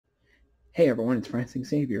Hey everyone, it's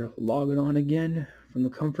Xavyer, logging on again from the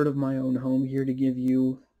comfort of my own home here to give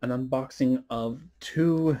you an unboxing of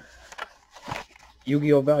two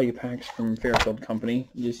Yu-Gi-Oh! Value packs from Fairfield Company.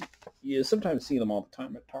 You sometimes see them all the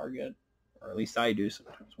time at Target, or at least I do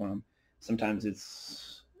sometimes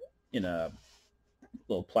it's in a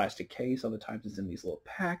little plastic case, other times it's in these little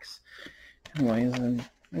packs. Anyways,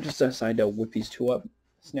 I just decided to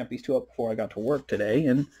snap these two up before I got to work today,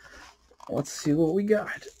 and let's see what we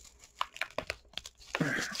got.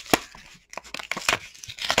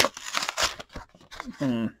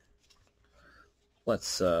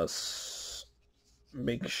 Let's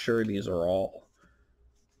make sure these are all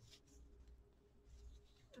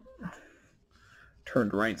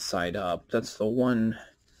turned right side up. That's the one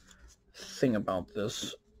thing about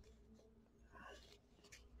this.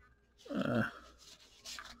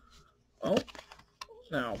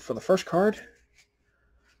 Now for the first card,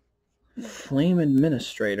 Flame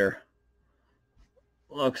Administrator.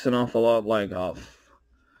 Looks an awful lot like a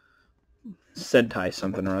Sentai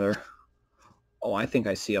something or other. Oh, I think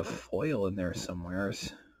I see a foil in there somewhere.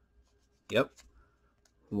 Yep.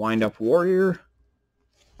 Wind Up Warrior.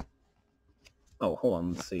 Oh, hold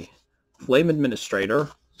on, let's see. Flame Administrator,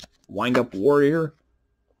 Wind Up Warrior,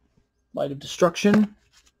 Light of Destruction,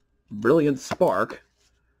 Brilliant Spark,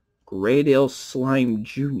 Greydale Slime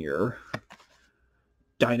Jr.,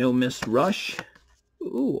 Dino Mist Rush,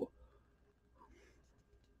 ooh,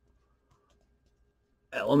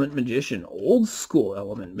 Element Magician, Old School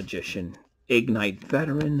Element Magician, Ignite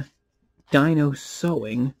Veteran, Dino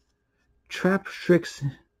Sewing, Traptrix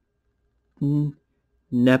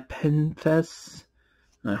Nepenthes.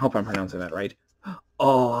 I hope I'm pronouncing that right.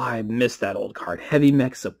 Oh, I missed that old card. Heavy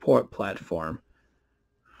Mech Support Platform.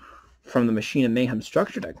 From the Machine of Mayhem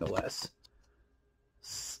Structure deck, no less.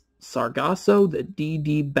 Sargasso, the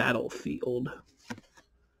DD Battlefield.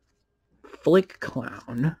 Flick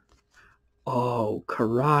Clown. Oh,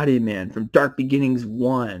 Karate Man from Dark Beginnings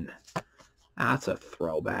 1. That's a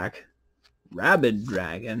throwback. Rabid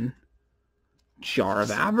Dragon. Jar of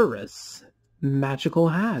Avarice. Magical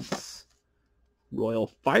Hats.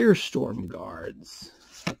 Royal Firestorm Guards.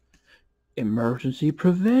 Emergency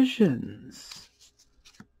Provisions.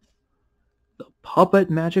 The Puppet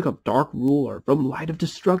Magic of Dark Ruler from Light of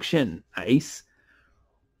Destruction. Nice.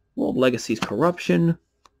 World Legacy's Corruption.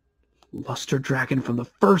 Luster Dragon from the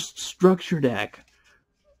first structure deck.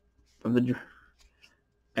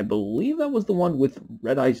 I believe that was the one with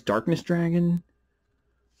Red Eyes Darkness Dragon.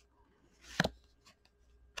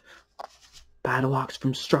 Battle Ox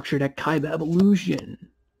from structure deck Kaiba Evolution.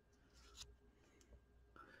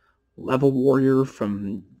 Level Warrior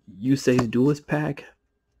from Yusei's Duelist Pack.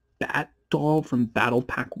 Bat Doll from Battle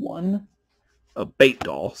Pack 1. Bait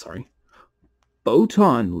Doll, sorry.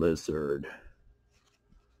 Photon Lizard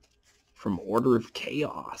from Order of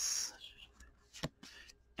Chaos.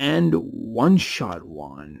 And One-Shot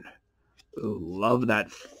Wand. Ooh, love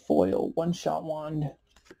that foil One-Shot Wand.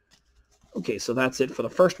 Okay, so that's it for the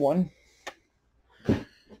first one.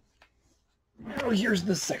 Oh, here's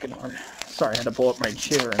the second one. Sorry, I had to pull up my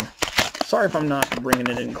chair, and sorry if I'm not bringing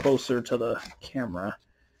it in closer to the camera.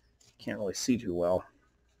 Can't really see too well.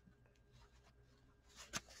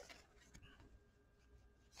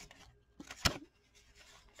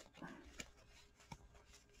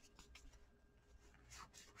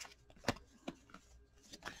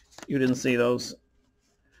 You didn't see those?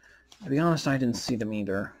 To be honest, I didn't see them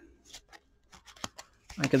either.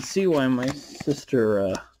 I can see why my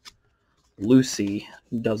sister Lucy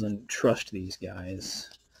doesn't trust these guys.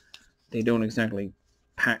 They don't exactly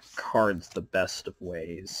pack cards the best of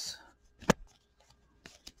ways.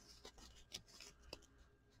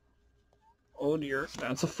 Oh dear,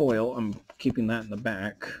 that's a foil. I'm keeping that in the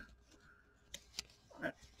back.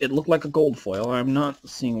 It looked like a gold foil. I'm not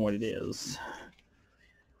seeing what it is.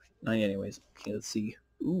 Anyways, okay, let's see.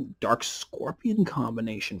 Ooh, Dark Scorpion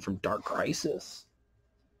combination from Dark Crisis.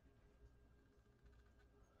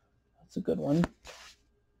 That's a good one.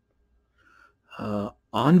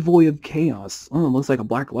 Envoy of Chaos. Oh, it looks like a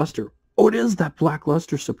Black Luster. Oh, it is that Black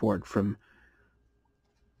Luster support from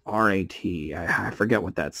RAT. I forget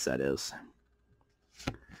what that set is.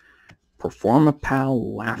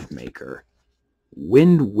 Performapal Laughmaker.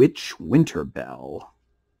 Wind Witch Winterbell.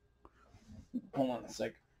 Hold on a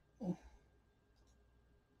sec.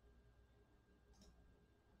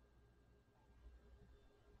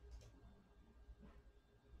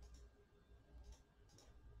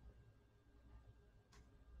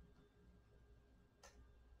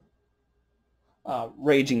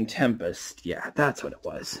 Raging Tempest. Yeah, that's what it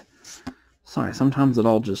was. Sorry, sometimes it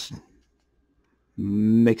all just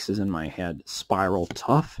mixes in my head. Spiral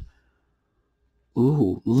Tough.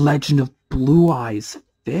 Ooh, Legend of Blue Eyes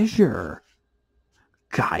Fissure.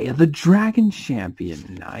 Gaia the Dragon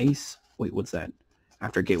Champion. Nice. Wait, what's that?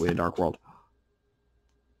 After Gateway to Dark World.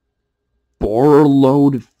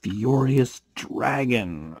 Borlode Furious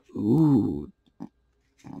Dragon. Ooh,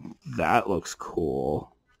 that looks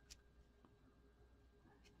cool.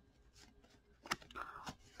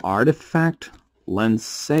 Artifact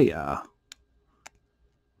Lensea.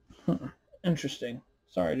 Huh. Interesting.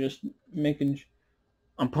 Sorry, just making...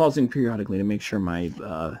 I'm pausing periodically to make sure my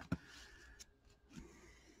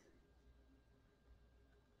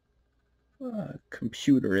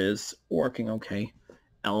computer is working okay.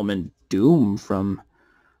 Element Doom from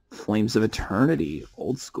Flames of Eternity.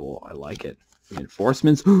 Old school. I like it.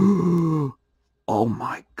 Reinforcements. Oh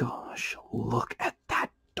my gosh. Look at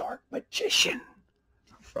that Dark Magician.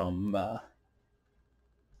 From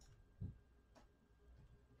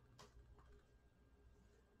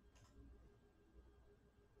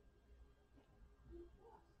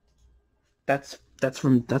that's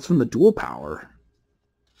from the Dual Power.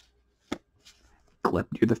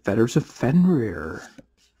 Glepnir the Fetters of Fenrir.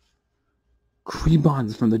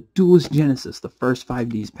 Krebons from the Duelist Genesis, the first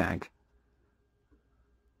 5Ds pack.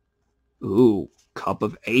 Ooh, Cup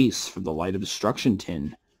of Ace from the Light of Destruction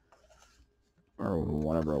tin. Or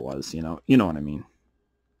whatever it was, you know what I mean.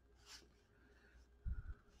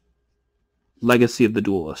 Legacy of the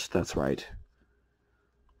Duelist, that's right.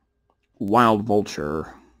 Wild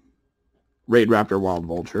Vulture. Raid Raptor Wild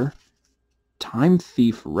Vulture. Time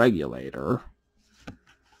Thief Regulator.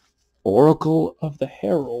 Oracle of the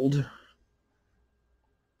Herald.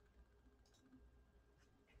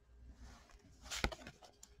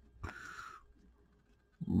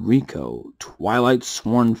 Rico, Twilight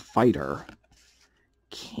Sworn Fighter,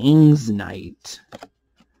 King's Knight,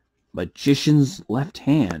 Magician's Left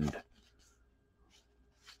Hand,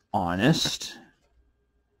 Honest,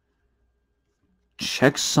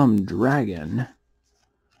 Checksum Dragon,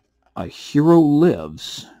 A Hero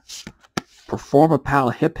Lives,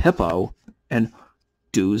 Performapal Hip Hippo, and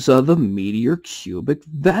Duza the Meteor Cubic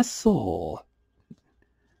Vessel.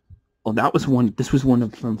 Oh, that was one. This was one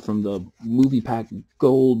from the movie pack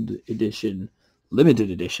Gold Edition, Limited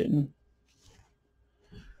Edition.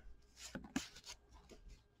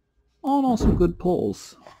 All in all, some good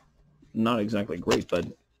pulls. Not exactly great, but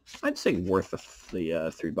I'd say worth the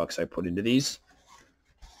 $3 I put into these.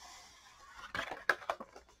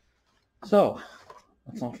 So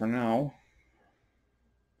that's all for now.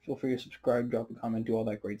 Feel free to subscribe, drop a comment, do all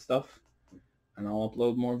that great stuff, and I'll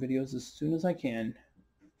upload more videos as soon as I can.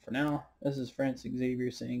 For now, this is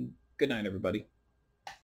Xavyer saying good night, everybody.